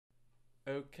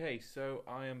Okay, so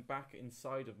I am back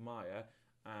inside of Maya,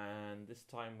 and this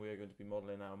time we're going to be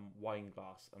modeling our wine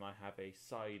glass, and I have a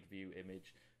side view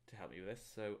image to help me with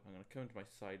this. So I'm going to come to my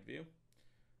side view.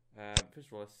 First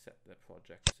of all, let's set the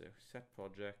project. So set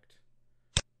project,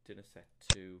 dinner set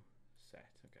to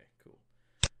set. Okay, cool.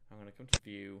 I'm going to come to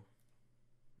view,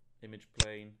 image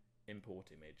plane, import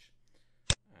image,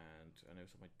 and I know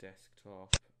it's on my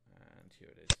desktop, and here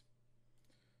it is.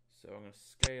 So I'm going to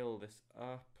scale this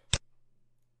up.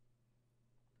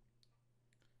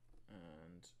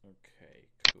 And okay,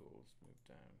 cool. Let's move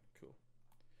down. Cool.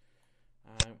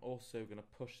 I'm also going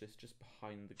to push this just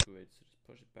behind the grid. So just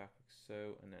push it back like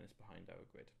so, and then it's behind our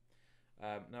grid.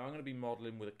 Now I'm going to be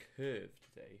modeling with a curve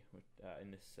today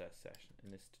in this session,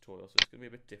 in this tutorial. So it's going to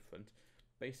be a bit different.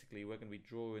 Basically, we're going to be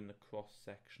drawing the cross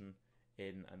section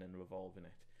in and then revolving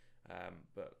it.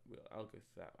 But I'll go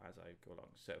through that as I go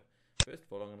along. So first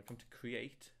of all, I'm going to come to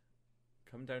create,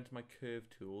 come down to my curve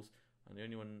tools, and the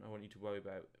only one I want you to worry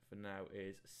about for now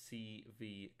is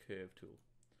CV curve tool.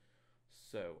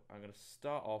 So I'm going to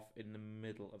start off in the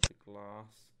middle of the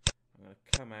glass. I'm going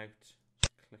to come out,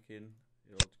 just click in,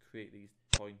 it'll create these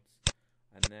points,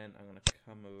 and then I'm going to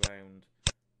come around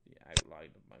the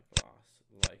outline of my glass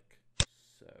like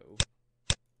so,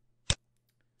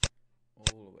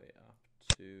 all the way up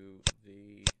to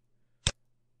the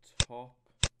top,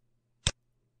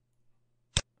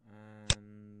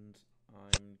 and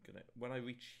I'm gonna, when I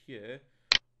reach here,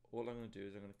 all I'm going to do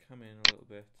is I'm going to come in a little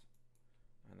bit,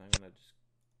 and I'm going to just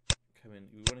come in.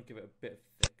 We want to give it a bit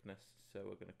of thickness, so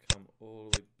we're going to come all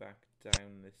the way back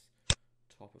down this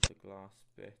top of the glass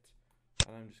bit,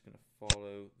 and I'm just going to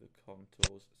follow the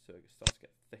contours so it starts to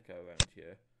get thicker around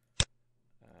here,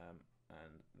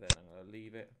 and then I'm going to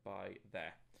leave it by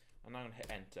there, and I'm going to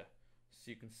hit enter. So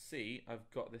you can see I've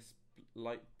got this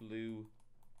light blue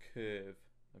curve.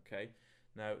 Okay,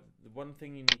 now the one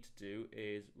thing you need to do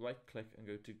is right click and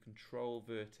go to control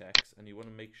vertex, and you want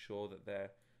to make sure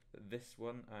that this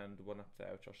one and the one up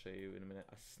there, which I'll show you in a minute,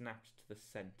 are snapped to the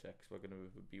center, because we're going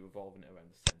to be revolving it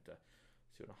around the center.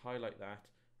 So you want to highlight that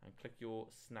and click your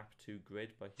snap to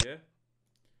grid by here,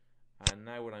 and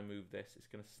now when I move this, it's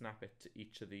going to snap it to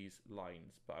each of these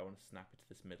lines, but I want to snap it to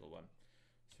this middle one.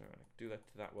 So I'm going to do that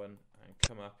to that one and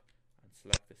come up and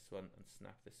select this one and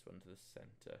snap this one to the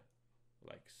center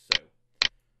like so.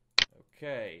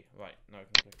 Okay, right, now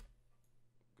I can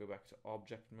go back to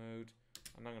object mode,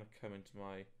 and I'm going to come into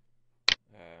my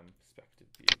perspective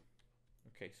view.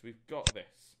 Okay, so we've got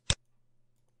this,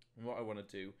 and what I want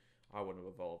to do, I want to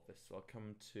revolve this. So I'll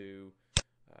come to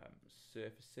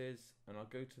surfaces, and I'll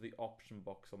go to the option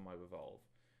box on my revolve.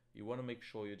 You want to make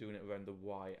sure you're doing it around the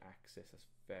Y axis. That's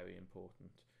very important.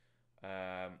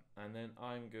 And then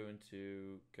I'm going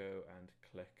to go and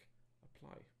click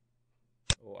apply,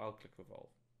 or I'll click revolve.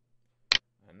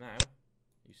 And now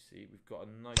you see we've got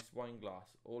a nice wine glass.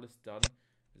 All it's done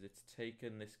is it's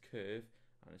taken this curve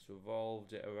and it's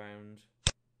revolved it around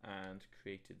and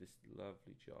created this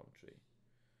lovely geometry.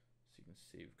 So you can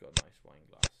see we've got a nice wine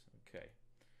glass. Okay.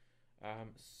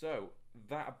 So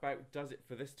that about does it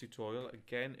for this tutorial.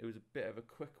 Again, it was a bit of a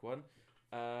quick one.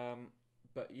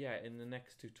 But yeah, in the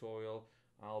next tutorial,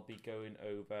 I'll be going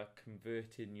over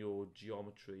converting your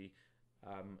geometry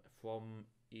from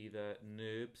either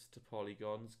NURBS to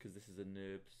polygons, because this is a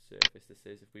NURBS surface. This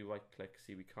is, if we right click,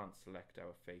 see we can't select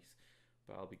our face,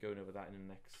 but I'll be going over that in the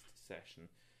next session.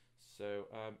 So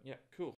yeah, cool.